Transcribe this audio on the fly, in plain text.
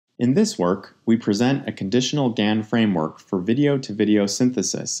In this work, we present a conditional GAN framework for video-to-video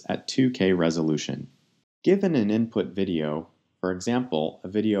synthesis at 2K resolution. Given an input video, for example, a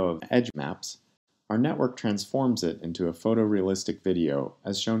video of edge maps, our network transforms it into a photorealistic video,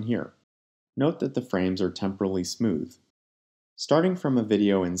 as shown here. Note that the frames are temporally smooth. Starting from a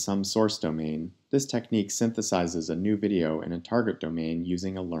video in some source domain, this technique synthesizes a new video in a target domain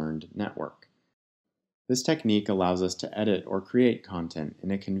using a learned network. This technique allows us to edit or create content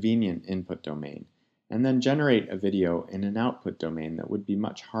in a convenient input domain, and then generate a video in an output domain that would be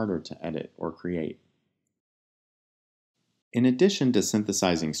much harder to edit or create. In addition to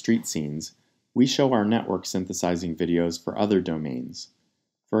synthesizing street scenes, we show our network synthesizing videos for other domains.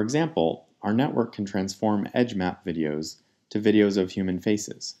 For example, our network can transform edge map videos to videos of human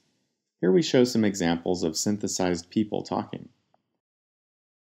faces. Here we show some examples of synthesized people talking.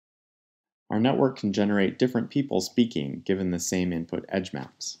 Our network can generate different people speaking given the same input edge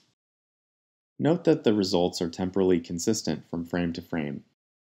maps. Note that the results are temporally consistent from frame to frame.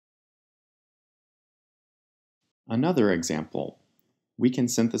 Another example, we can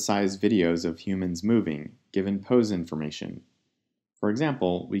synthesize videos of humans moving given pose information. For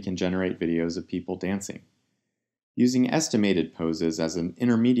example, we can generate videos of people dancing. Using estimated poses as an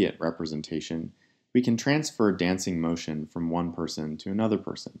intermediate representation, we can transfer dancing motion from one person to another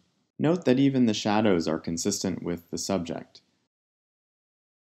person. Note that even the shadows are consistent with the subject.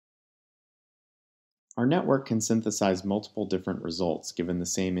 Our network can synthesize multiple different results given the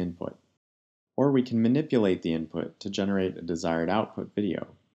same input, or we can manipulate the input to generate a desired output video.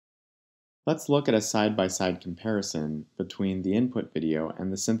 Let's look at a side-by-side comparison between the input video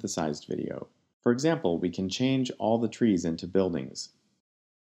and the synthesized video. For example, we can change all the trees into buildings,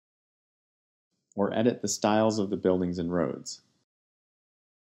 or edit the styles of the buildings and roads.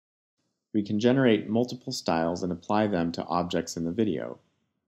 We can generate multiple styles and apply them to objects in the video.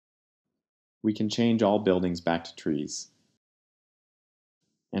 We can change all buildings back to trees,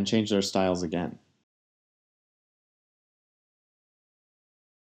 and change their styles again.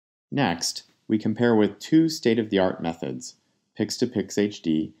 Next, we compare with two state-of-the-art methods, Pix-to-Pix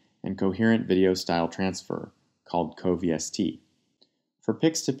HD and Coherent Video Style Transfer, called CoVST. For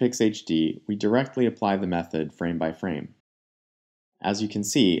Pix-to-Pix HD, we directly apply the method frame by frame. As you can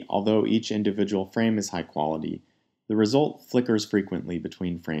see, although each individual frame is high quality, the result flickers frequently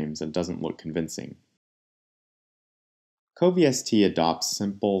between frames and doesn't look convincing. CoVST adopts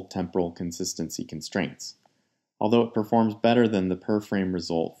simple temporal consistency constraints. Although it performs better than the per-frame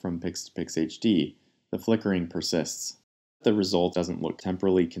result from Pix-to-Pix HD, the flickering persists. The result doesn't look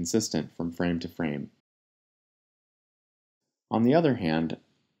temporally consistent from frame to frame. On the other hand,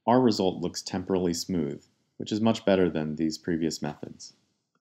 our result looks temporally smooth, which is much better than these previous methods.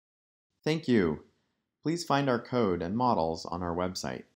 Thank you. Please find our code and models on our website.